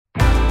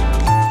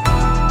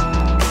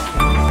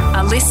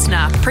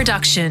listener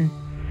production.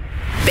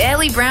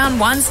 Barely brown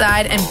one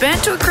side and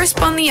burnt to a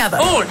crisp on the other.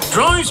 Oh, it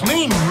drives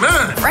me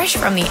mad. Fresh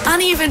from the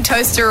uneven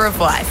toaster of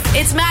life.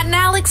 It's Matt and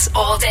Alex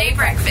all-day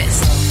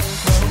breakfast.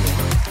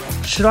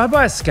 Should I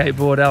buy a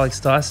skateboard, Alex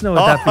Dyson, or would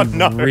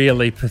that be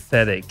really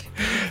pathetic?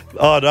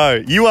 Oh, no.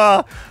 You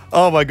are...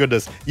 Oh, my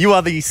goodness. You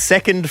are the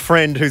second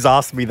friend who's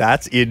asked me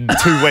that in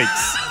 2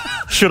 weeks.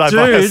 Should I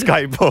buy a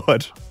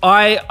skateboard?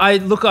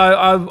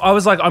 I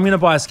was like, I'm going to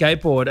buy a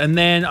skateboard. And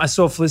then I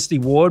saw Felicity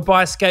Ward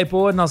buy a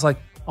skateboard and I was like,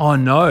 oh,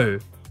 no.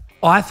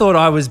 I thought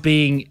I was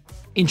being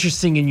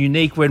interesting and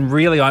unique when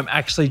really I'm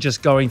actually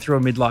just going through a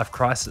midlife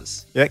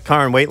crisis. Yeah,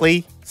 Kyron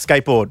Wheatley,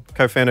 skateboard,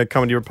 co-founder of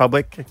Comedy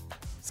Republic,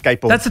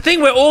 skateboard. That's the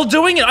thing. We're all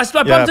doing it. I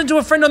bumped into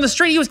a friend on the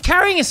street. He was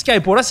carrying a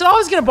skateboard. I said, I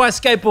was going to buy a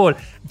skateboard.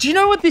 Do you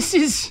know what this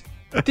is?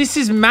 This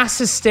is mass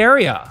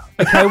hysteria.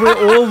 Okay,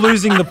 we're all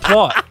losing the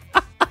plot.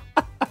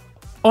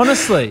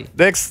 Honestly.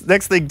 Next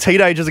thing,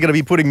 teenagers are going to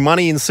be putting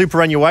money in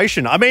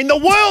superannuation. I mean, the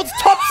world's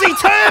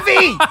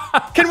topsy-turvy.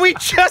 Can we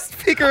just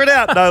figure it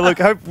out? No, look,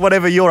 hope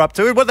whatever you're up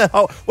to,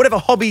 whatever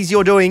hobbies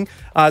you're doing,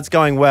 it's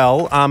going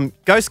well.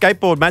 Go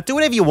skateboard, Matt. Do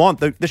whatever you want.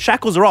 The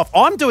shackles are off.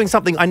 I'm doing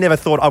something I never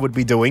thought I would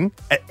be doing,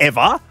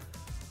 ever.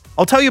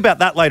 I'll tell you about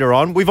that later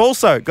on. We've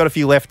also got a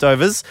few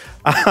leftovers.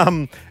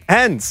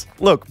 And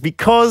look,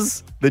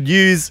 because the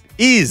news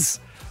is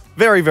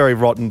very, very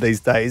rotten these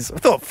days, I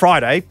thought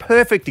Friday,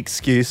 perfect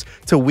excuse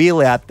to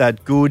wheel out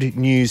that good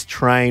news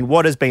train.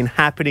 What has been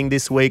happening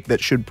this week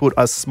that should put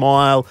a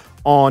smile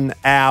on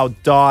our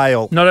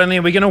dial? Not only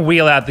are we going to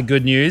wheel out the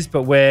good news,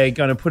 but we're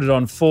going to put it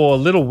on 4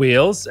 little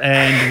wheels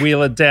and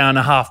wheel it down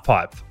a half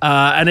pipe.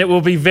 And it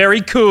will be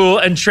very cool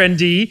and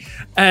trendy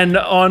and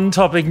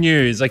on-topic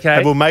news, okay?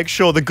 And we'll make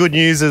sure the good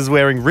news is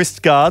wearing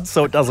wrist guards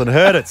so it doesn't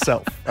hurt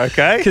itself,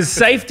 okay? Because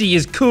safety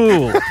is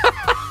cool.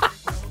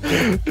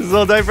 This is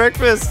All Day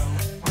Breakfast.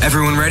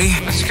 Everyone ready?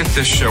 Let's get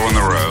this show on the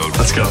road.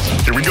 Let's go.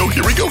 Here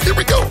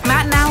we go.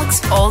 Matt and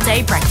Alex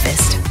all-day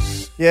breakfast.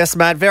 Yes,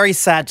 Matt, very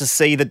sad to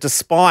see that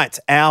despite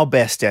our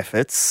best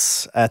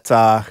efforts at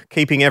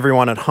keeping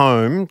everyone at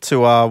home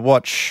to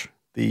watch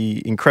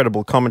the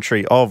incredible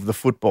commentary of the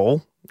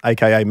football,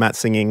 aka Matt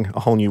singing A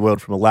Whole New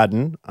World from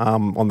Aladdin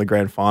on the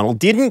grand final,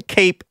 didn't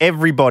keep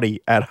everybody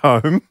at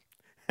home.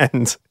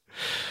 And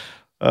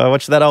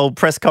watched that old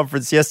press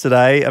conference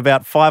yesterday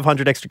about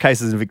 500 extra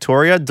cases in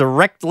Victoria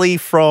directly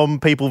from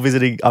people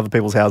visiting other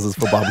people's houses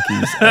for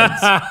barbecues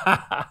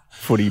and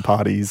footy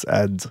parties.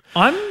 And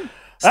I'm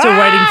still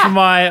waiting for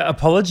my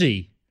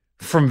apology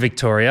from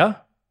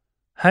Victoria.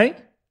 Hey?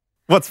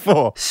 What's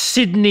for?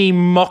 Sydney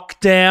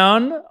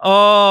mockdown.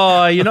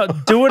 Oh, you're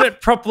not doing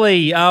it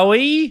properly, are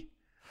we?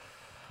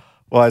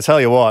 Well, I tell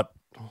you what,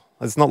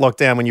 it's not locked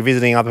down when you're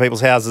visiting other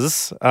people's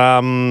houses.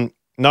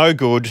 No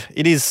good.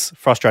 It is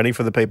frustrating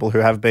for the people who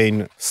have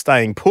been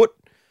staying put,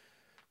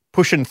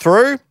 pushing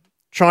through,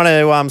 trying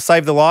to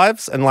save their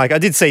lives. And like I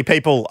did see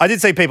people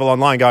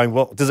online going,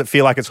 well, does it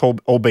feel like it's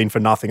all been for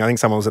nothing? I think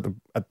someone was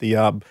at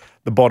the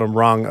bottom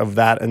rung of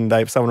that,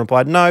 and someone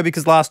replied, no,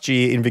 because last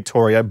year in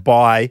Victoria,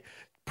 by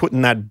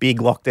putting that big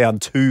lockdown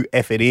 2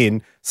 effort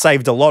in,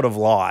 saved a lot of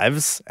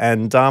lives.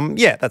 And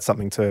that's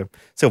something to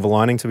silver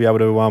lining to be able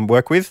to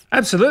work with.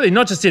 Absolutely.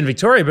 Not just in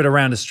Victoria, but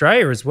around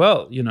Australia as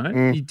well. You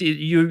know,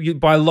 you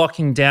by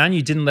locking down,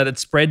 you didn't let it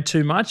spread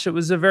too much. It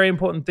was a very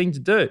important thing to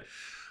do.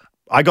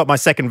 I got my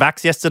second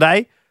vax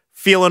yesterday,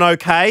 feeling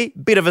okay,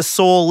 bit of a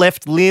sore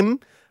left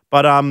limb,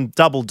 but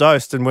double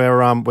dosed, and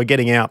we're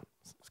getting out.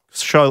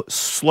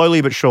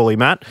 Slowly but surely,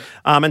 Matt.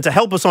 And to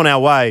help us on our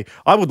way,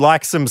 I would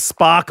like some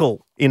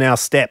sparkle in our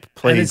step,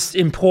 please. And it's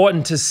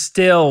important to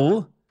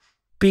still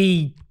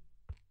be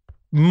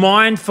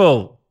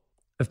mindful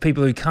of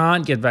people who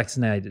can't get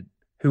vaccinated,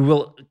 who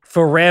will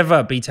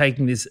forever be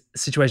taking this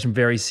situation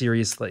very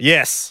seriously.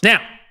 Yes.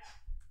 Now,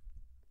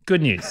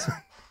 good news.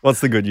 What's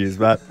the good news,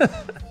 Matt?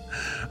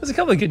 There's a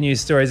couple of good news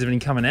stories that have been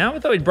coming out. We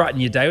thought we'd brighten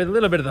your day with a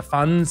little bit of the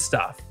fun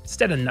stuff.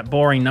 Instead of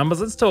boring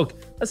numbers, let's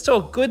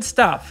talk good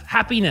stuff,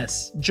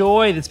 happiness,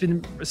 joy that's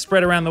been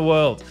spread around the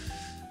world.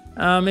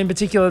 In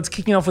particular, it's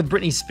kicking off with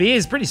Britney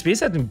Spears. Britney Spears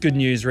had some good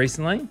news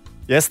recently.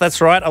 Yes, that's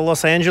right. A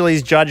Los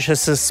Angeles judge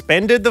has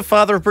suspended the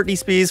father of Britney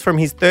Spears from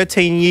his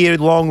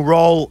 13-year-long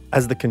role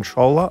as the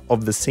controller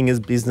of the singer's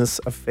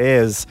business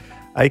affairs,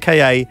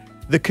 aka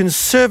the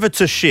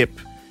conservatorship.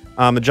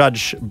 The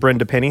judge,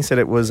 Brenda Penny, said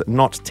it was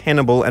not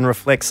tenable and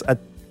reflects a...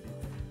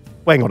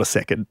 Hang on a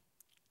second.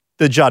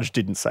 The judge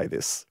didn't say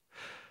this.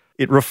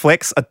 It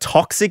reflects a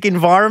toxic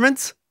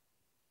environment?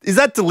 Is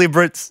that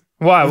deliberate?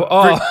 Wow.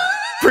 Oh.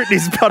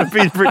 Britney's got to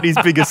be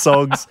Britney's biggest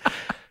songs.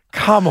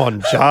 Come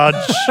on,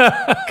 Judge.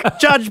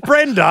 Judge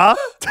Brenda.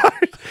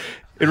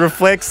 It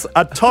reflects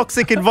a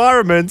toxic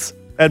environment,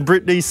 and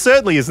Britney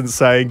certainly isn't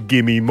saying,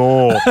 gimme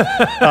more.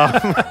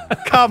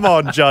 Come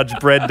on, Judge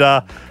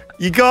Brenda.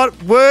 You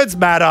got words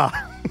matter.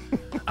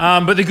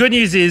 But the good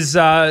news is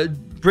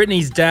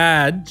Britney's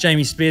dad,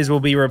 Jamie Spears, will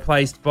be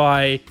replaced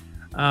by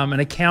an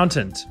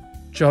accountant,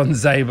 John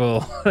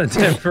Zabel, on a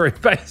temporary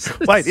basis.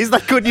 Wait, is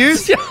that good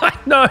news? Yeah, I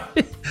know.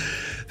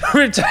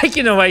 We're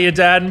taking away your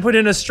dad and put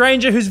in a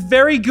stranger who's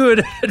very good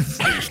at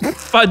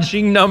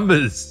fudging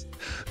numbers.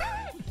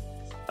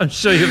 I'm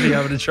sure you'll be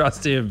able to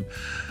trust him.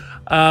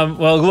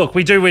 Well, look,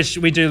 we do wish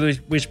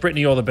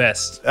Brittany all the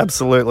best.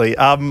 Absolutely.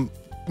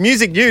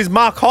 Music news,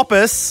 Mark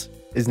Hoppus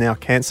is now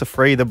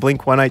cancer-free. The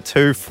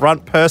Blink-182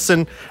 front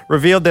person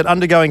revealed that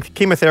undergoing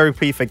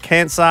chemotherapy for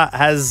cancer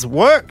has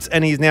worked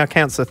and he's now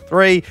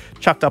cancer-free.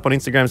 Chucked up on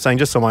Instagram saying,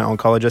 just saw my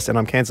oncologist and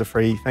I'm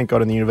cancer-free. Thank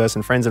God in the universe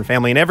and friends and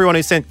family and everyone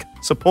who sent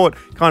support,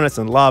 kindness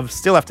and love.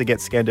 Still have to get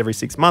scanned every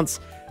 6 months.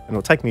 And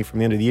it'll take me from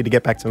the end of the year to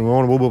get back to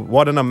normal.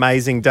 What an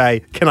amazing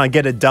day. Can I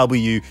get a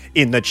W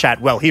in the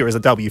chat? Well, here is a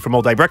W from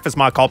All Day Breakfast,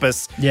 Mark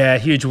Hoppus. Yeah,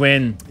 huge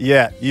win.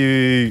 Yeah,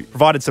 you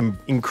provided some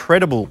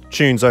incredible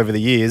tunes over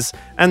the years.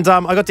 And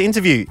I got to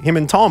interview him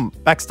and Tom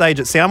backstage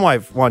at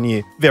Soundwave one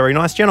year. Very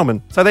nice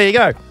gentleman. So there you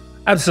go.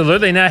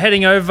 Absolutely. Now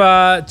heading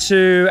over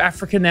to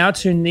Africa now,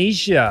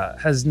 Tunisia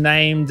has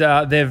named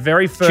their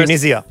very first...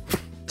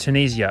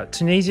 Tunisia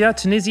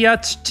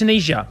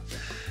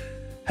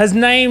has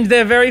named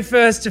their very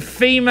first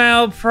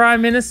female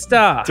prime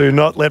minister. Do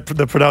not let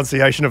the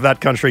pronunciation of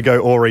that country go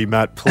Ori,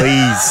 Matt.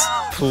 Please.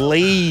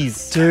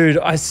 Please. Dude,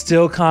 I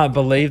still can't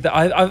believe that.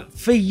 I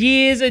for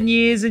years and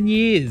years and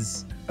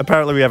years.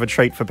 Apparently we have a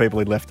treat for people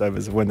with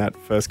leftovers of when that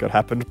first got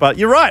happened. But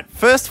you're right.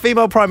 First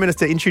female prime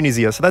minister in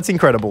Tunisia. So that's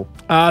incredible.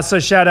 So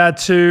shout out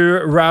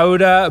to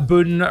Rauda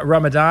Bouden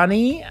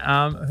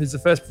Ramadani, who's the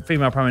first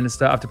female prime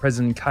minister after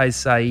President Kais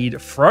Saied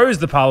froze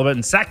the parliament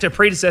and sacked her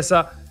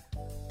predecessor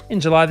in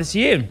July this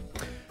year.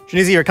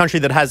 Tunisia are a country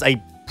that has a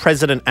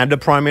president and a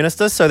prime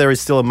minister, so there is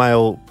still a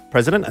male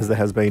president, as there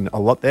has been a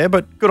lot there,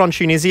 but good on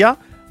Tunisia.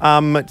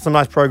 Some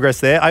nice progress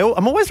there.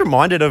 I'm always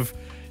reminded of,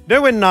 you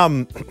know,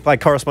 when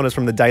correspondents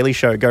from The Daily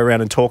Show go around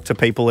and talk to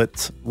people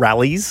at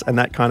rallies and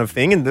that kind of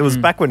thing, and it was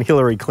back when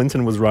Hillary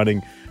Clinton was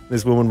running,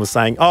 this woman was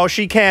saying, oh,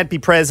 she can't be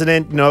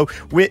president, you know,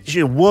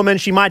 she's a woman,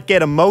 she might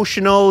get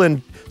emotional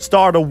and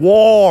start a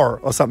war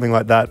or something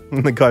like that.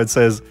 And the guy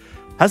says,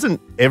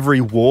 hasn't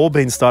every war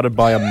been started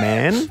by a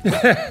man?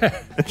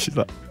 And she's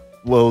like,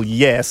 well,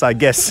 yes, I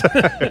guess so.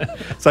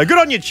 So good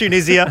on you,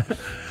 Tunisia.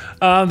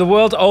 The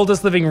world's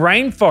oldest living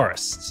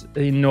rainforest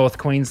in North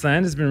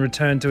Queensland has been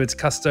returned to its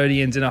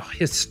custodians in a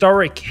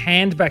historic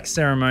handback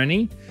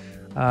ceremony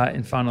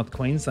in far North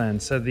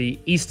Queensland. So the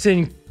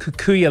Eastern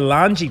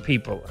Kukuyalanji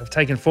people have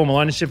taken formal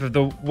ownership of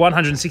the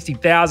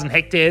 160,000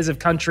 hectares of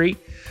country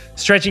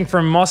stretching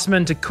from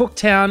Mossman to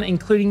Cooktown,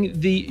 including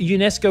the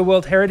UNESCO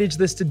World Heritage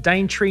listed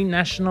Daintree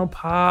National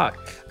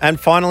Park. And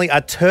finally,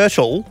 a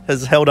turtle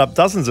has held up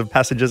dozens of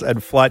passengers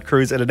and flight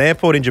crews at an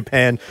airport in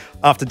Japan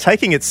after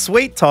taking its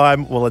sweet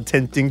time while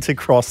attempting to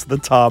cross the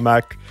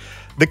tarmac.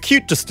 The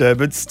cute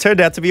disturbance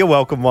turned out to be a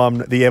welcome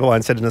one, the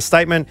airline said in a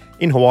statement.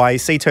 In Hawaii,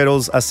 sea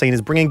turtles are seen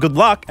as bringing good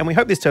luck, and we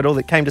hope this turtle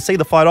that came to see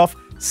the flight off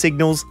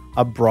signals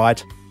a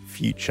bright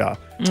future.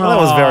 Well, that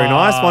was very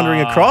nice,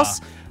 wandering across.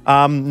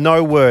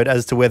 No word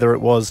as to whether it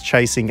was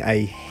chasing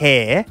a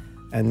hare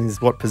and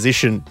is what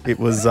position it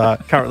was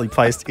currently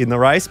placed in the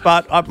race.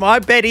 But my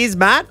bet is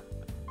Matt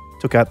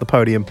took out the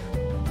podium.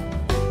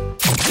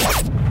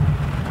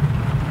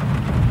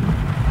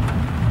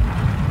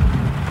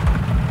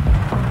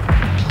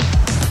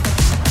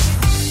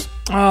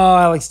 Oh,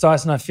 Alex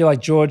Dyson, I feel like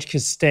George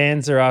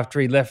Costanza after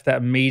he left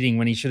that meeting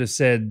when he should have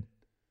said,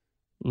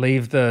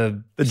 leave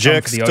the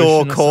jerk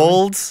store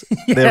called.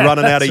 They're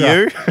running out of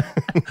you.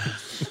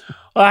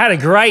 I had a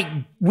great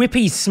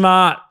whippy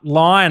smart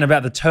line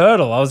about the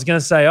turtle. I was going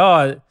to say,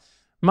 oh, it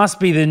must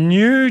be the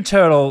new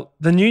turtle,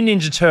 the new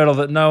Ninja Turtle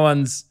that no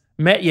one's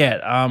met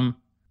yet.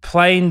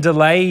 Plain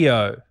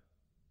Delayo.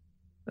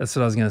 That's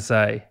what I was going to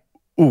say.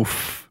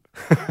 Oof.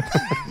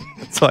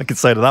 That's all I could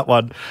say to that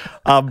one.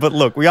 But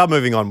look, we are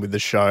moving on with the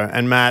show.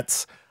 And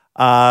Matt,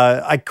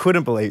 I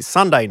couldn't believe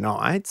Sunday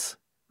night,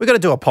 we're going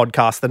to do a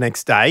podcast the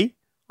next day.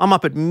 I'm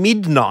up at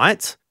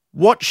midnight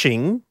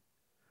watching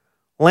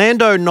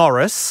Lando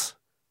Norris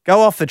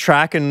go off the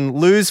track and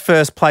lose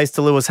first place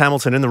to Lewis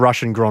Hamilton in the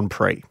Russian Grand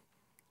Prix.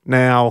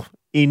 Now,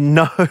 in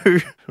no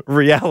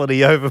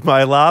reality over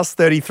my last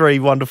 33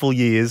 wonderful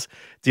years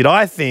did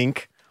I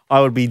think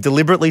I would be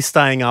deliberately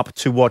staying up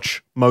to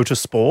watch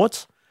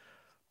motorsport.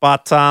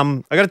 But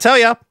I got to tell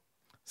you,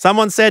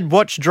 someone said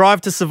watch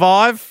Drive to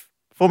Survive,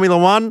 Formula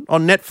One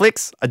on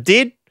Netflix. I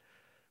did.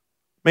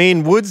 Me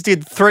and Woods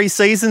did 3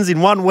 seasons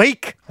in 1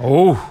 week.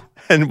 Oh.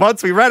 And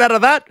once we ran out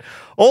of that,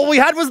 all we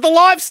had was the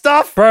live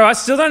stuff. Bro, I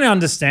still don't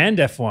understand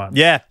F1.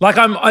 Yeah. Like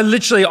I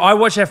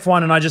watch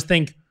F1 and I just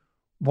think,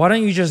 why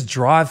don't you just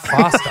drive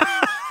faster?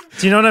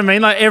 Do you know what I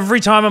mean? Like every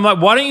time I'm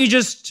like,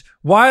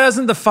 why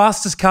doesn't the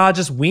fastest car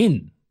just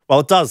win?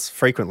 Well, it does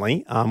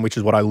frequently, which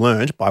is what I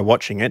learned by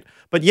watching it.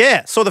 But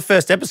yeah, saw the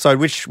first episode,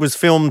 which was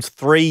filmed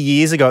 3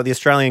 years ago at the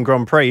Australian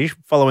Grand Prix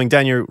following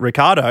Daniel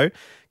Ricciardo.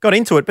 Got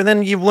into it, but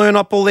then you learn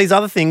up all these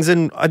other things.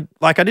 And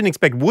I didn't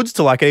expect Woods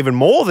to like it even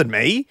more than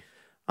me.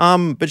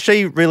 But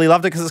she really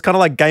loved it because it's kind of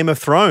like Game of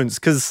Thrones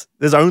because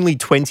there's only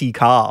 20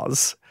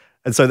 cars.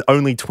 And so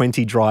only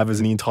 20 drivers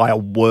in the entire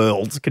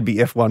world could be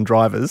F1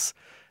 drivers.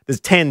 There's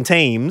 10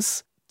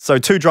 teams, so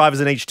 2 drivers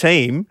in each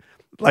team.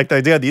 like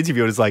they did the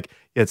interview. It was like,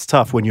 yeah, it's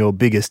tough when your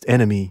biggest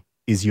enemy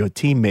is your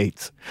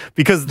teammates,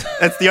 because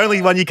that's the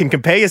only one you can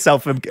compare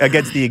yourself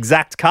against the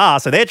exact car.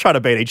 So they're trying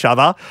to beat each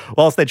other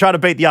whilst they're trying to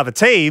beat the other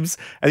teams.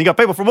 And you got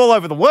people from all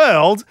over the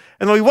world.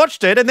 And then we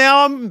watched it, and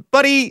now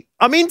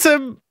I'm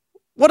into.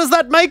 What does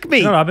that make me?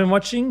 You know what I've been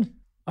watching?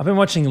 I've been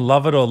watching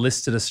Love It or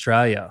Listed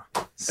Australia,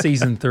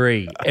 season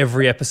 3,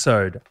 every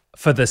episode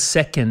for the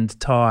second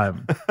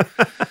time.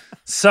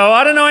 So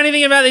I don't know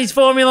anything about these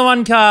Formula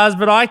One cars,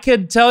 but I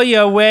could tell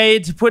you where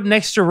to put an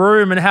extra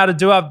room and how to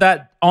do up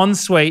that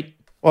ensuite.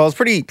 Well, I was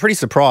pretty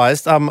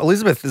surprised.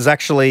 Elizabeth is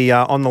actually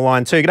on the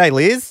line too. G'day,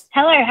 Liz.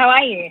 Hello, how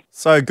are you?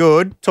 So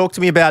good. Talk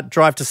to me about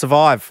Drive to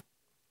Survive.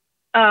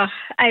 I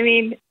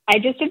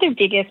just did the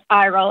biggest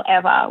eye roll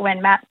ever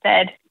when Matt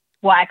said,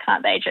 why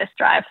can't they just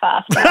drive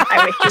faster?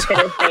 I wish you could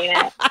have seen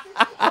it.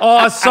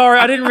 Oh, sorry.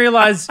 I didn't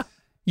realise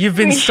you've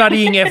been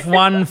studying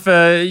F1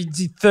 for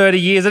 30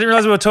 years. I didn't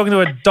realise we were talking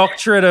to a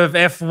doctorate of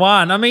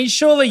F1. I mean,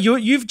 surely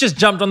you've just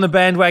jumped on the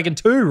bandwagon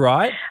too,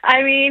 right?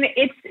 I mean,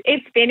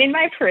 it's been in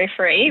my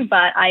periphery,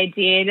 but I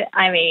did,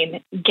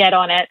 get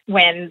on it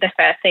when the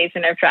first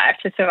season of Drive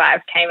to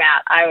Survive came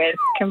out. I was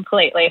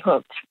completely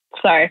hooked.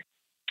 So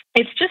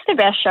it's just the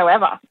best show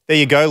ever. There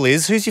you go,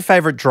 Liz. Who's your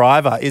favourite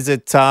driver? Is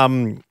it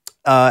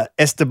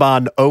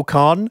Esteban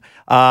Ocon?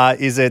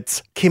 Is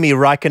it Kimi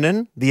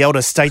Raikkonen, the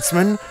elder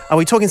statesman? Are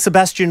we talking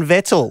Sebastian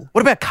Vettel?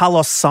 What about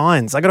Carlos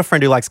Sainz? I got a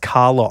friend who likes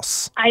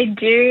Carlos. I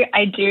do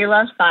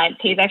love Sainz.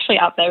 He's actually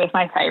up there with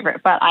my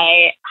favourite, but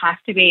I have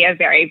to be a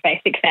very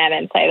basic fan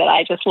and say that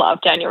I just love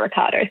Daniel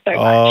Ricciardo so much.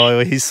 Oh,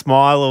 his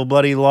smile will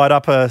bloody light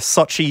up a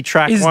Sochi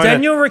track. Is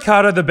Daniel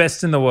Ricciardo the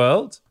best in the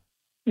world?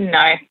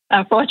 No,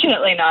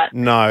 unfortunately not.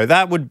 No,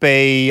 that would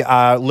be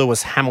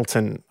Lewis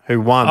Hamilton,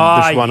 who won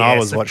this one I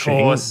was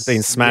watching.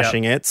 Been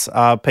smashing it.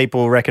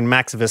 People reckon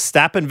Max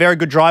Verstappen, very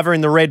good driver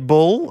in the Red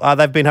Bull.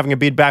 They've been having a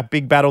big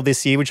battle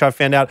this year, which I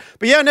found out.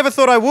 But yeah, I never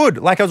thought I would.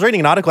 Like, I was reading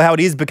an article how it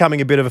is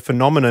becoming a bit of a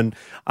phenomenon.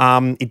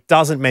 It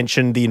doesn't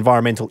mention the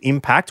environmental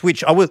impact,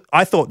 which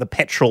I thought the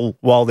petrol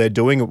while they're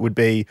doing it would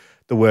be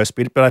the worst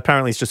bit, but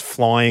apparently it's just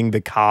flying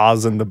the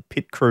cars and the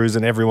pit crews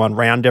and everyone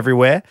round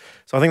everywhere.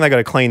 So I think they got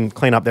to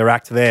clean up their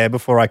act there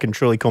before I can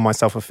truly call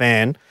myself a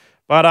fan.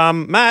 But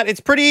Matt,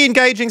 it's pretty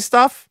engaging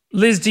stuff.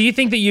 Liz, do you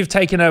think that you've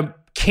taken a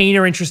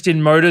keener interest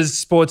in motors,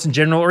 sports in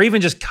general, or even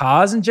just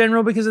cars in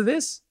general because of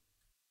this?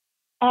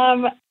 I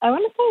want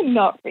to say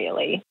not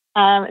really.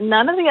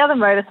 None of the other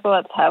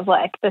motorsports have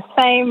like the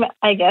same,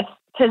 I guess,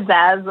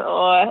 pizzazz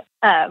or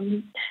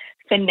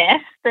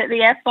finesse that the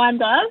F1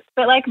 does,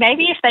 but like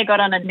maybe if they got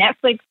on a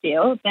Netflix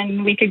deal,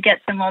 then we could get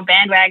some more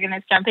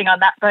bandwagoners jumping on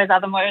those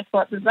other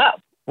motorsports as well.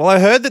 Well, I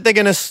heard that they're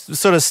going to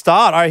sort of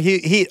start. I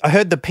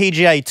heard the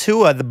PGA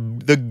Tour,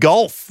 the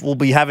golf, will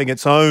be having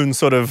its own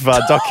sort of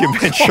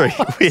documentary,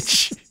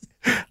 which,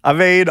 I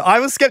mean,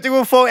 I was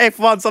skeptical for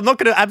F1, so I'm not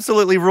going to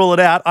absolutely rule it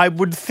out. I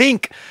would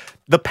think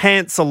the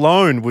pants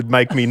alone would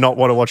make me not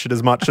want to watch it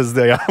as much as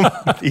the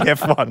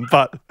F1.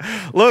 But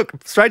look,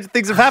 stranger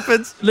things have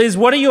happened. Liz,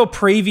 what are your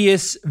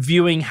previous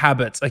viewing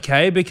habits?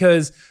 Okay,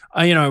 because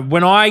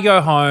when I go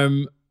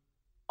home,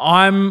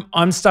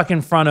 I'm stuck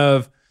in front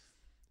of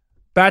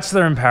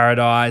Bachelor in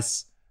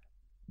Paradise,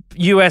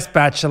 US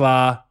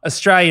Bachelor,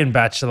 Australian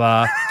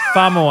Bachelor,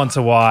 Farmer Wants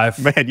a Wife.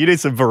 Man, you need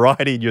some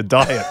variety in your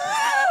diet.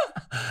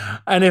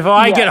 And if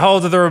I get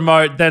hold of the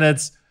remote, then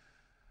it's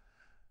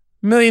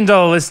 $1 Million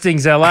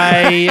Listings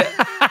LA,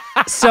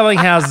 Selling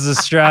Houses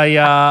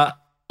Australia,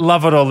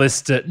 Love It or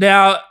List It.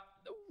 Now,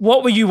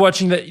 what were you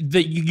watching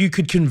that you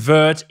could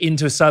convert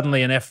into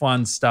suddenly an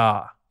F1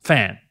 star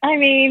fan? I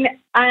mean,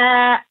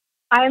 I'm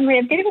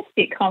a bit of a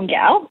sitcom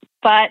gal,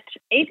 but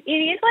it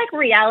is like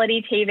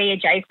reality TV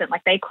adjacent.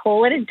 Like they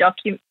call it a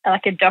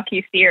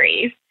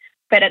docu-series,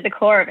 but at the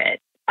core of it,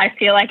 I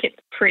feel like it's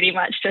pretty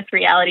much just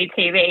reality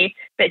TV,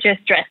 but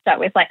just dressed up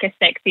with like a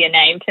sexier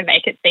name to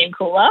make it seem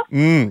cooler.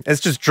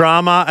 It's just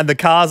drama and the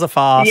cars are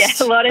fast.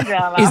 Yeah, a lot of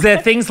drama. Is there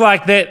things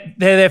like that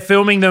they're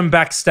filming them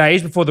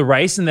backstage before the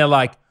race and they're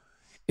like,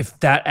 if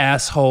that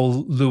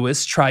asshole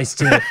Lewis tries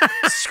to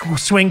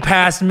swing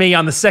past me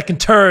on the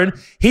second turn,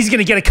 he's going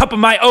to get a cup of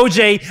my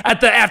OJ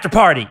at the after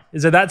party.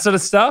 Is there that sort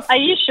of stuff? Are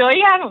you sure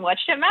you haven't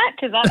watched it, Matt?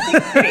 Because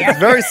that's pretty It's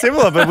very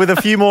similar, but with a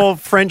few more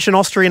French and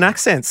Austrian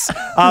accents.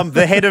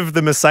 The head of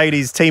the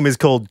Mercedes team is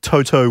called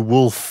Toto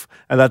Wolff,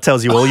 and that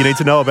tells you all you need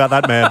to know about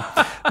that man.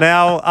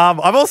 Now,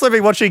 I've also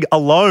been watching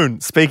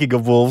Alone. Speaking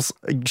of wolves,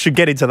 should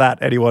get into that,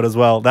 anyone as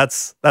well.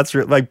 That's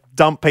like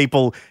dump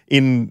people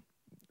in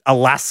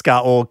Alaska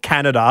or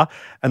Canada,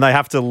 and they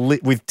have to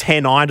live with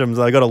 10 items.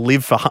 They got to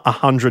live for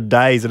 100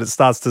 days, and it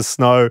starts to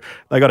snow.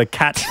 They got to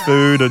catch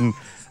food, and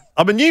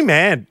I'm a new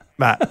man,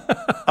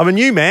 Matt. I'm a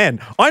new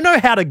man. I know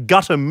how to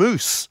gut a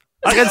moose.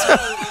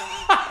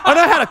 I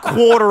know how to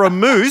quarter a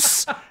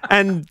moose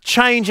and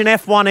change an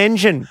F1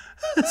 engine.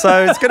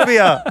 So it's going to be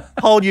a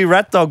whole new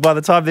rat dog by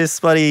the time this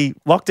bloody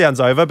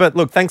lockdown's over. But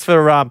look, thanks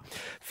for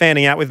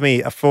fanning out with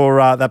me for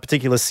that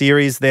particular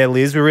series there,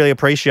 Liz. We really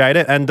appreciate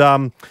it.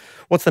 And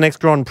What's the next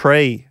Grand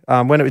Prix?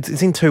 When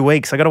it's in 2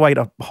 weeks. I got to wait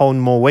a whole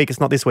more week.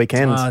 It's not this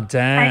weekend. Oh,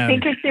 damn. I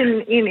think it's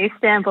in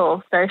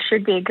Istanbul, so it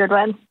should be a good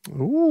one.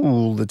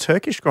 Ooh, the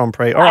Turkish Grand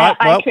Prix. All right.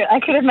 I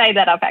could have made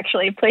that up,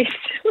 actually. Please.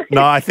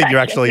 No, I think you're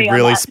actually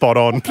really spot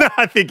on.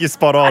 I think you're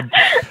spot on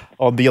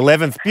the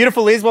 11th.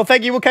 Beautiful, Liz. Well,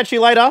 thank you. We'll catch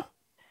you later.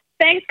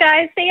 Thanks,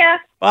 guys. See ya.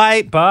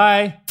 Bye.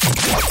 Bye.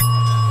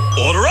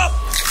 Order up.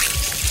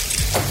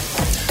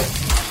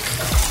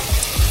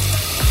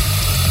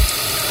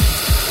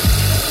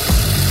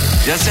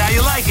 Just how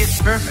you like it.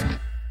 Perfect.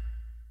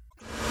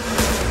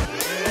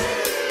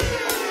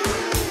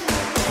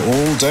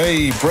 All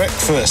day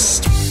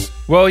breakfast.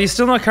 Well, you're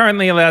still not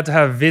currently allowed to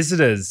have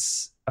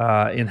visitors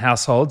in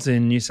households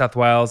in New South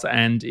Wales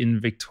and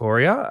in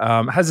Victoria,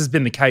 as has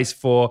been the case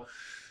for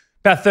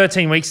about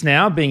 13 weeks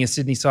now, being a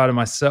Sydney sider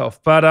myself.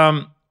 But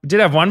we did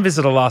have one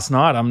visitor last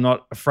night, I'm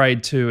not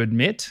afraid to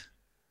admit.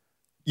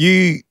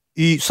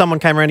 Someone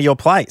came around to your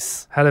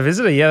place. Had a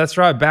visitor, yeah, that's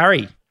right,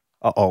 Barry.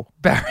 Uh-oh.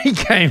 Barry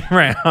came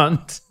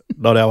round.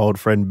 Not our old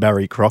friend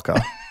Barry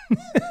Crocker,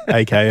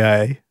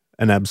 a.k.a.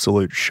 an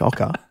absolute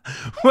shocker.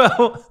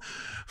 Well,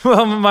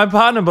 my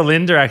partner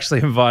Belinda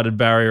actually invited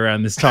Barry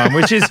around this time,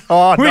 which is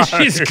which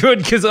is good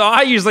because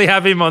I usually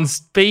have him on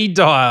speed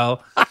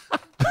dial,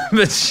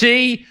 but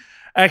she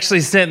actually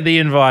sent the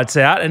invites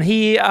out, and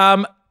he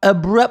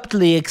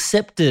abruptly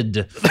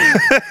accepted.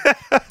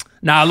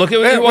 Nah, look, it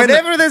wasn't.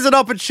 Whenever there's an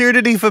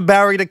opportunity for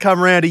Barry to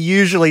come around, he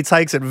usually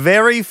takes it.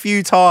 Very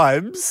few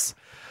times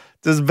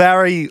does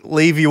Barry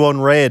leave you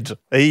on red.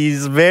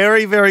 He's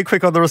very, very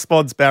quick on the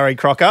response, Barry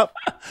Crocker.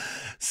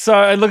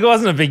 So, look, it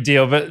wasn't a big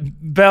deal, but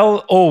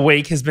Belle all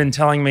week has been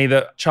telling me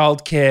that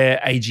childcare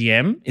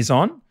AGM is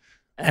on,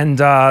 and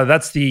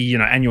that's the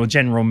annual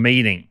general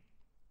meeting,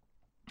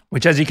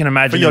 which, as you can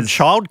imagine, for your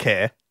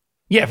childcare.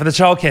 Yeah, for the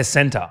childcare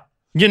centre.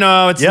 It's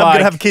I'm going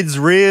to have kids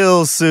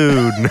real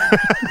soon.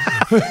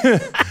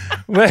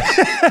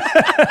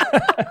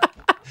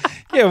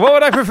 Yeah, what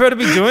would I prefer to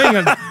be doing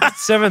at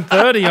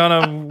 7:30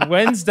 on a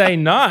Wednesday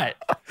night?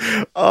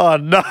 Oh,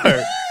 no.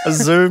 A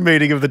Zoom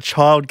meeting of the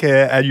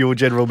childcare annual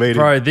general meeting.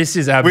 Bro, this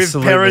is absolutely...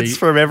 With parents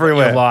from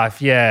everywhere. Your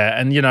life, yeah.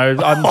 And,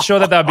 I'm sure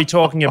that they'll be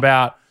talking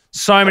about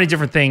so many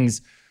different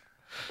things.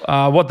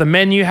 What the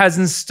menu has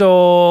in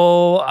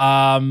store,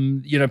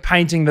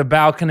 painting the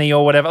balcony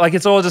or whatever. Like,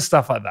 it's all just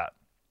stuff like that.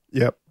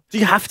 Yep. Do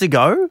you have to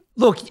go?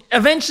 Look,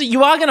 eventually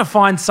you are going to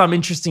find some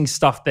interesting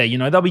stuff there.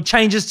 There'll be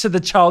changes to the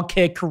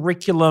childcare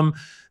curriculum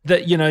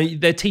that,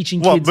 they're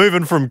teaching kids. What,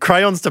 moving from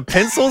crayons to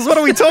pencils? What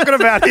are we talking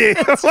about here?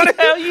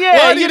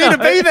 Why do you need to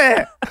be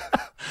there?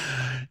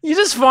 You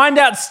just find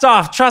out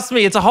stuff. Trust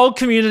me, it's a whole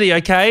community,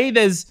 okay?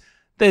 There's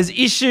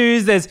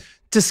issues, there's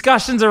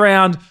discussions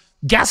around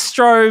gas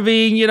stove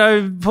being,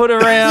 put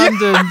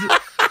around and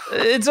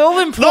it's all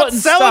important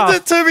stuff. Not selling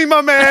it to me,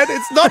 my man.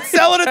 It's not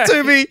selling it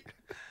to me.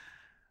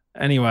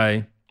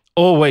 Anyway,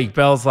 all week,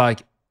 Belle's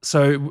like,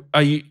 so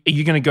are you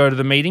going to go to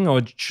the meeting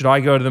or should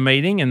I go to the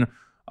meeting? And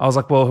I was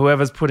like, well,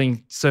 whoever's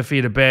putting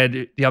Sophia to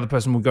bed, the other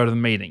person will go to the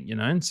meeting,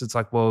 And so it's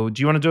like, well,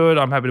 do you want to do it?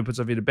 I'm happy to put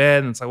Sophia to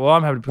bed. And it's like, well,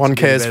 I'm happy to put One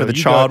Sophia cares to bed. for the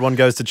child, one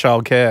goes to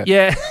child care.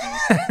 Yeah.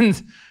 And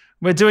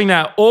we're doing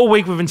that all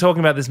week. We've been talking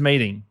about this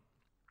meeting.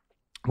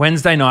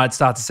 Wednesday night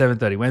starts at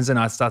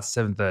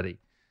 7:30.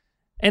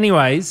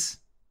 Anyways,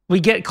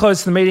 we get close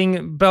to the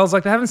meeting. Belle's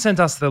like, they haven't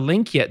sent us the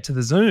link yet to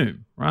the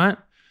Zoom, right?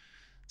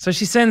 So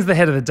she sends the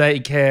head of the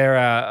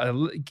daycare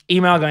an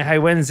email going, hey,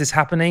 when is this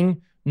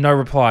happening? No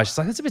reply. She's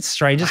like, that's a bit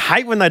strange. I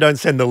hate when they don't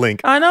send the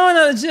link. I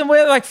know.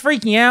 We're like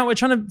freaking out. We're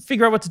trying to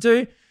figure out what to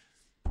do.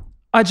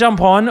 I jump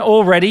on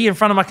already in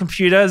front of my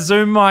computer.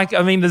 Zoom mic. The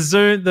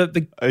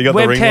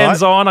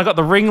webcam's on. I got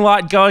the ring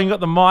light going. Got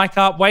the mic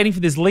up, waiting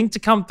for this link to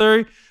come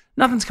through.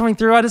 Nothing's coming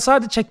through. I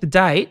decided to check the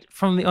date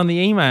on the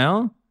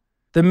email.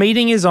 The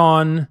meeting is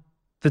on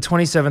the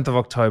 27th of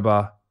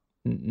October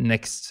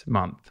next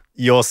month.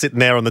 You're sitting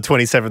there on the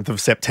 27th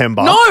of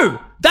September. No,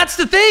 that's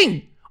the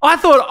thing. I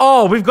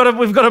thought, we've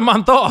got a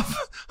month off.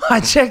 I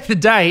checked the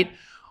date.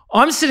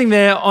 I'm sitting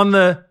there on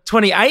the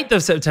 28th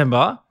of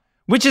September,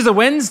 which is a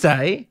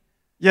Wednesday.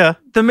 Yeah.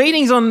 The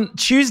meeting's on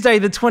Tuesday,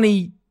 the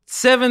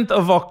 27th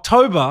of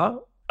October.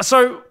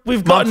 So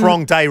we've gotten... Month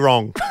wrong, day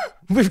wrong.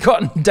 We've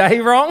gotten day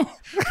wrong.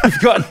 We've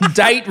gotten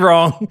date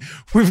wrong.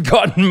 We've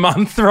gotten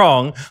month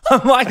wrong.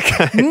 I'm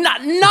like,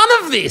 none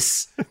of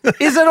this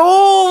is at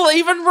all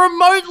even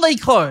remotely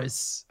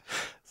close.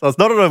 So it's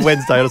not on a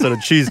Wednesday, it's on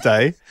a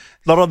Tuesday.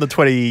 Not on the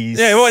 20th.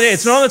 Yeah,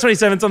 it's not on the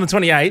 27th, it's on the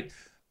 28th.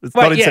 It's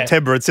not in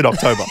September, it's in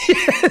October.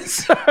 Yeah,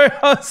 so I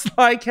was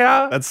like,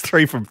 how? That's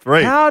 3 from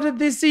 3. How did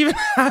this even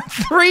have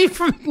 3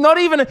 from, not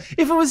even, if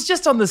it was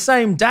just on the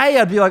same day,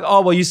 I'd be like,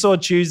 oh, well, you saw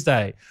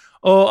Tuesday.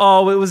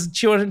 Or, it was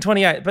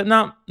 28. But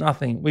no,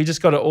 nothing. We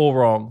just got it all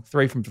wrong.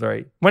 3 from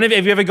 3.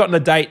 Have you ever gotten a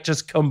date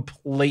just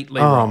completely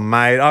wrong? Oh,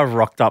 mate, I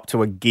rocked up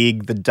to a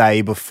gig the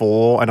day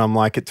before and I'm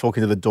like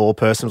talking to the door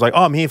person. I was like,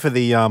 oh, I'm here for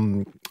the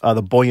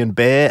Boy and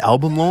Bear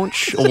album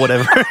launch or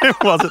whatever it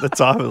was at the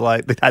time. I was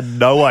like, they had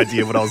no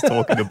idea what I was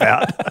talking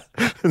about.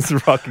 It's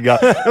rocking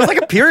up. It was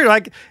like a period,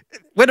 like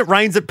when it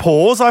rains, it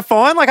pours, I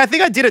find. Like, I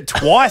think I did it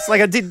twice. Like,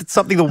 I did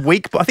something the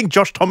week, but I think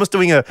Josh Thomas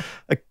doing a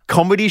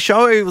comedy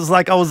show. It was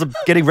like I was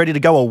getting ready to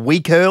go a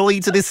week early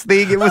to this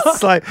thing. It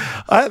was like,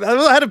 I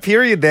had a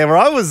period there where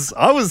I was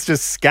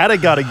just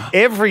scattergutting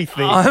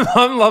everything.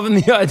 I'm loving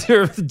the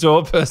idea of the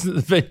door person at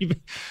the venue.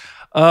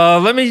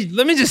 Let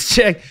me just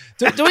check.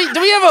 Do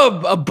we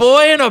have a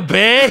boy and a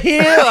bear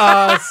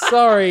here?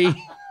 Sorry.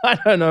 I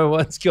don't know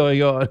what's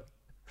going on.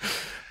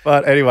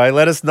 But anyway,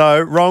 let us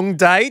know. Wrong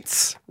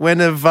dates. When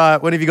have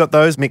you got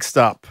those mixed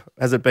up?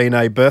 Has it been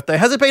a birthday?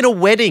 Has it been a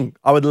wedding?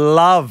 I would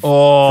love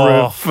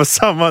for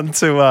someone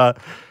to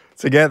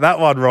get that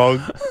one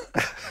wrong.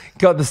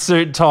 Got the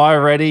suit tie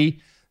ready.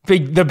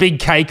 The big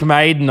cake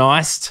made and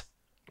iced.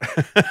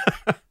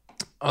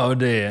 Oh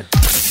dear.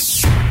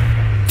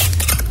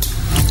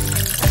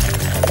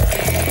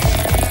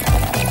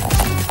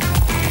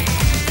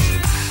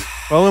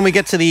 Well, when we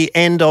get to the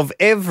end of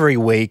every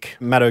week,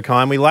 Matt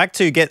O'Kine, we like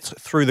to get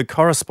through the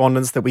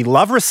correspondence that we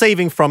love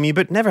receiving from you,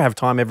 but never have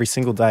time every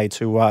single day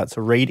to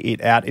read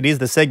it out. It is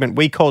the segment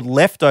we called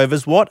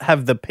Leftovers. What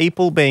have the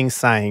people been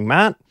saying,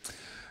 Matt?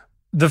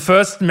 The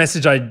first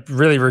message I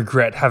really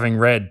regret having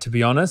read, to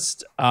be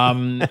honest.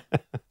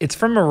 It's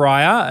from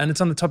Mariah, and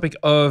it's on the topic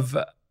of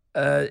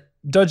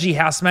dodgy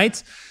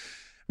housemates.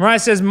 Mariah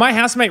says, my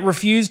housemate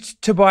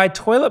refused to buy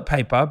toilet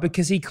paper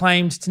because he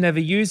claimed to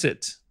never use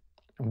it.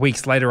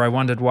 Weeks later, I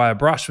wondered why a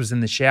brush was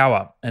in the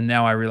shower, and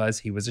now I realize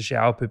he was a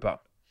shower pooper.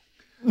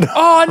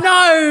 Oh,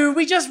 no,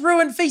 we just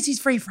ruined Feces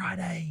Free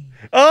Friday.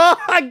 Oh,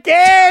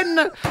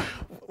 again!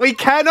 We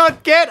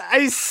cannot get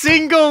a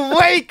single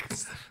week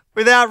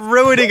without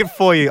ruining it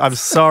for you. I'm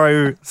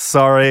sorry.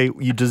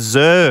 You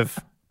deserve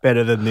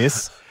better than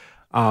this.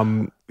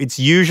 It's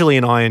usually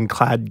an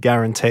ironclad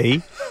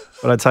guarantee,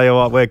 but I tell you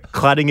what, we're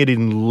cladding it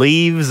in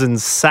leaves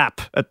and sap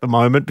at the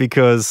moment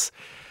because...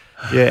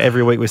 yeah,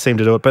 every week we seem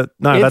to do it, but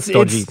no, that's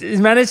dodgy. It's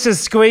managed to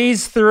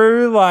squeeze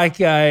through like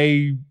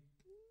a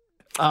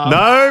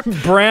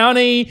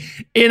brownie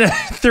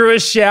through a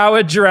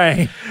shower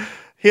drain.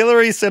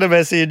 Hillary sent a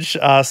message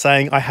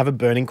saying, I have a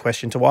burning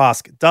question to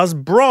ask. Does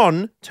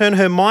Bron turn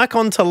her mic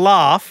on to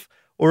laugh,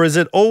 or is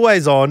it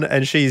always on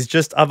and she's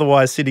just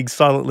otherwise sitting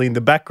silently in the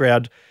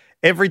background?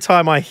 Every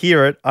time I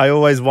hear it, I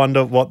always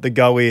wonder what the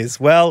go is.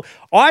 Well,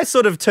 I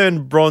sort of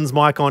turn Bron's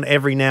mic on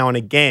every now and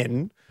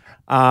again.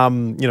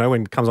 When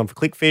it comes on for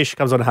Clickfish,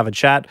 comes on to have a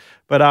chat.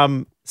 But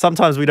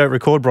sometimes we don't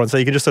record Bron, so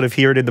you can just sort of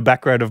hear it in the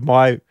background of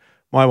my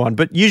one.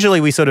 But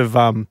usually we sort of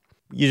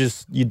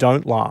you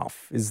don't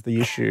laugh is the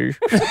issue.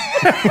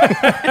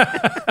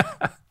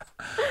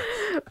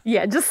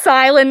 Yeah, just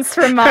silence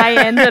from my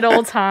end at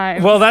all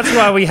times. Well, that's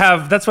why we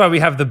have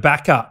the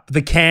backup,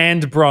 the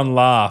canned Bron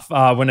laugh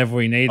whenever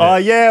we need it. Oh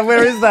yeah,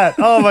 where is that?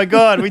 Oh my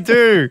God, we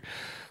do.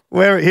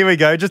 Here we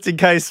go. Just in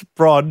case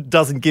Bron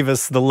doesn't give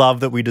us the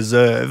love that we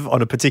deserve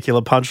on a particular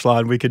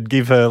punchline, we could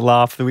give her a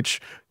laugh, which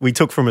we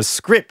took from a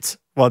script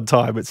one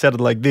time. It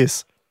sounded like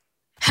this.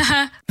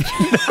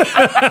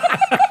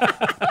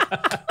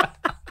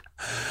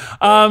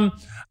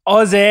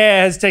 Oz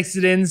Air has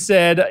texted in,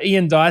 said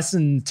Ian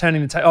Dyson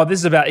turning the table. Oh, this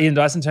is about Ian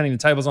Dyson turning the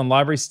tables on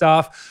library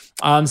staff.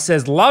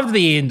 Says, loved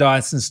the Ian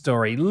Dyson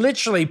story.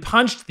 Literally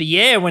punched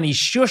the air when he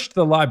shushed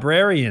the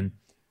librarian.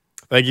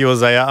 Thank you,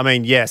 Isaiah. I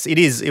mean, yes, it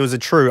is. It was a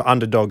true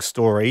underdog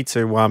story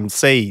to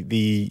see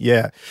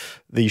the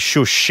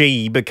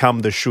shushee become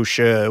the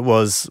shusher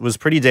was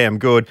pretty damn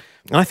good.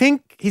 And I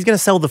think he's going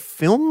to sell the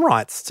film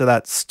rights to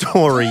that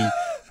story.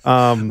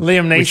 Liam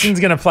Neeson's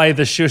going to play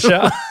the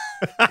shusher.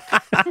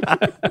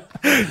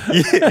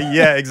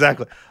 yeah,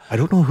 exactly. I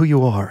don't know who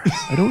you are.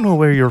 I don't know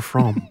where you're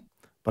from,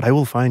 but I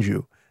will find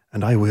you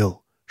and I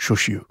will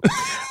shush you.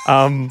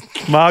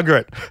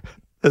 Margaret.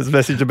 There's a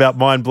message about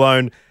mind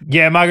blown.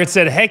 Yeah, Margaret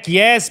said, heck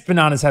yes,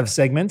 bananas have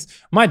segments.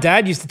 My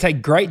dad used to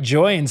take great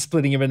joy in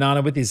splitting a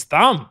banana with his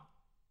thumb.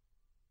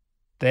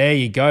 There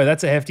you go.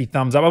 That's a hefty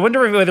thumbs up. I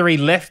wonder whether he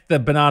left the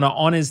banana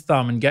on his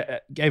thumb and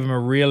gave him a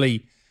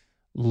really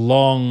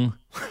long...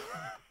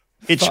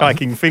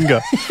 hitchhiking finger.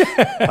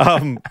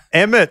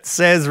 Emmett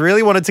says,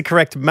 really wanted to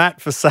correct Matt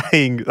for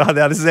saying,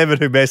 now this is Emmett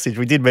who messaged,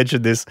 we did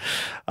mention this,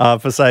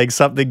 for saying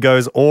something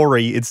goes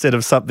awry instead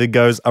of something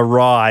goes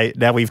awry.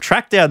 Now we've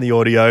tracked down the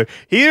audio.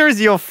 Here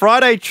is your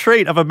Friday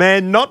treat of a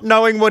man not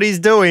knowing what he's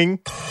doing.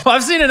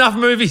 I've seen enough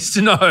movies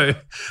to know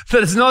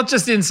that it's not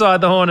just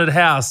inside the haunted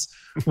house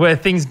where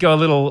things go a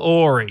little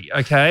awry,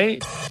 okay?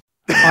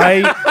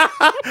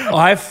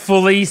 I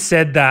fully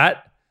said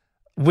that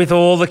with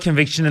all the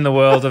conviction in the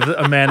world of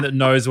a man that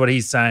knows what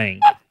he's saying.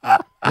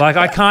 Like,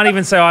 I can't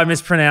even say I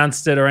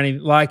mispronounced it or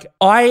anything. Like,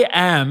 I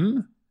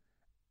am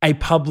a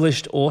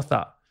published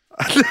author.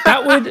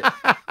 That would...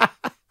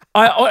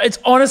 it's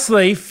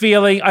honestly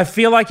I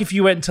feel like if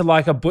you went to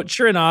like a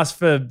butcher and asked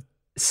for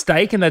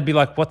steak and they'd be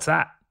like, what's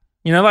that?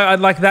 You know,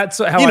 like that's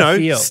how I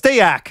feel.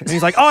 Steak. And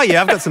he's like, oh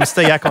yeah, I've got some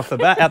steak out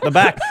the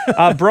back.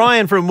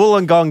 Brian from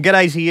Wollongong,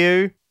 g'day to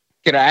you.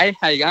 G'day,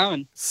 how you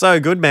going? So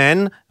good,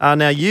 man.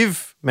 Now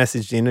you've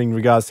messaged in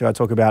regards to I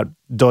talk about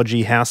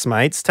dodgy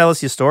housemates. Tell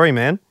us your story,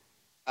 man.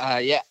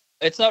 Yeah,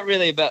 it's not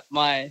really about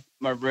my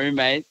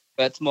roommate,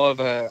 but it's more of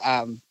a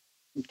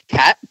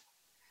cat.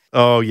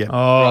 Oh, yeah.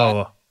 Oh,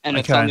 Right. And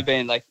it's okay. only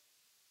been like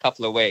a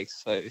couple of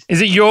weeks. So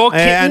Is it your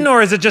kitten And-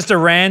 or is it just a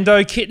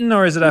rando kitten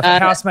or is it a No.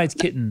 housemate's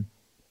kitten?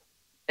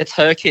 it's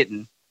her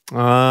kitten.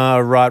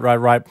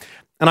 Right.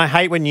 And I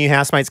hate when new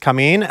housemates come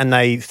in and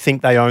they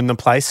think they own the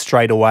place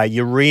straight away.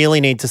 You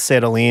really need to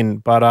settle in.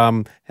 But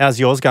how's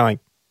yours going?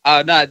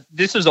 No,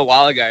 this was a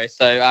while ago.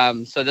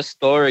 So the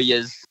story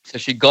is, so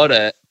she got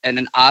it and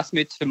then asked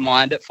me to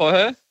mind it for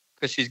her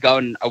because she's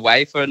going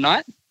away for a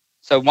night.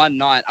 So one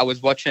night I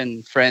was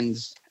watching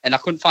Friends and I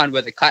couldn't find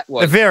where the cat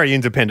was. They're very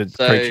independent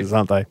So- creatures,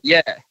 aren't they?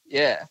 Yeah.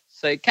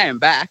 So he came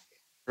back,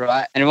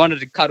 right, and he wanted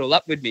to cuddle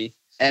up with me.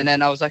 And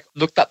then I was like,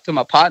 looked up to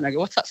my partner. I go,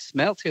 what's that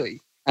smell, Tilly?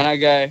 And I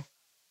go,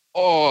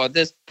 oh,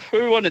 there's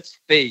poo on its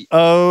feet.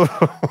 Oh.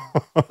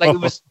 Like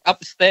it was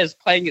upstairs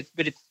playing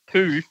with its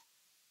poo,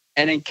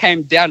 and then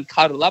came down,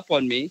 cuddled up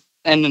on me,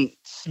 and then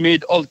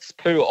smeared all its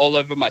poo all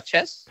over my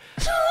chest.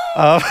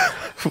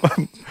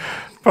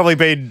 Probably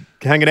been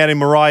hanging out in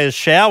Mariah's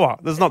shower.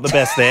 That's not the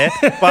best there.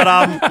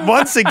 But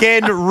once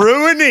again,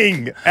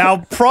 ruining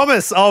our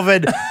promise of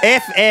an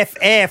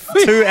FFF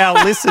to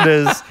our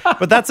listeners.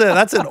 But that's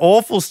an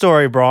awful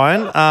story,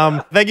 Brian.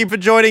 Thank you for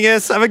joining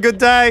us. Have a good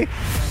day.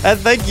 And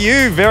thank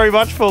you very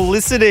much for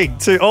listening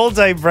to All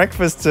Day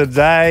Breakfast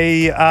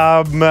today.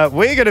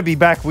 We're going to be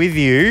back with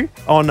you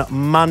on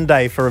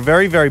Monday for a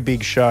very, very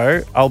big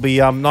show. I'll be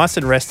nice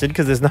and rested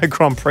because there's no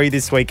Grand Prix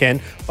this weekend.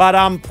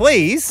 But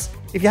please,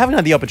 if you haven't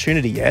had the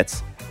opportunity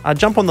yet,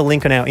 jump on the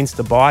link on our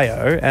Insta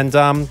bio and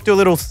do a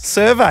little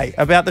survey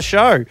about the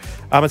show.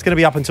 It's going to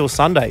be up until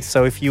Sunday.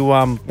 So if you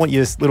want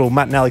your little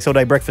Matt and Alex All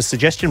Day Breakfast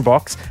suggestion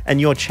box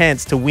and your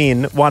chance to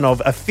win one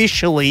of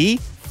officially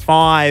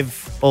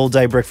 5 All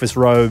Day Breakfast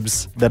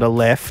robes that are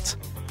left,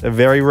 they're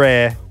very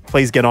rare.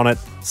 Please get on it,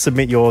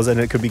 submit yours, and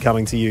it could be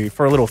coming to you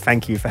for a little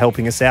thank you for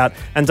helping us out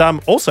and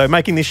also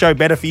making this show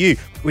better for you,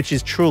 which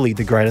is truly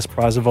the greatest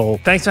prize of all.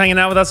 Thanks for hanging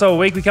out with us all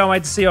week. We can't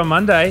wait to see you on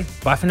Monday.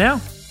 Bye for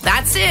now.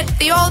 That's it.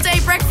 The All Day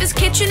Breakfast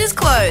Kitchen is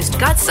closed.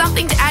 Got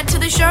something to add to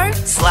the show?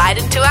 Slide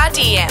into our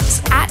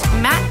DMs at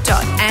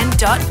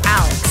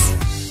matt.and.alex.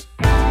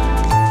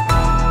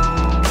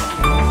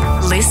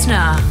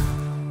 Listener.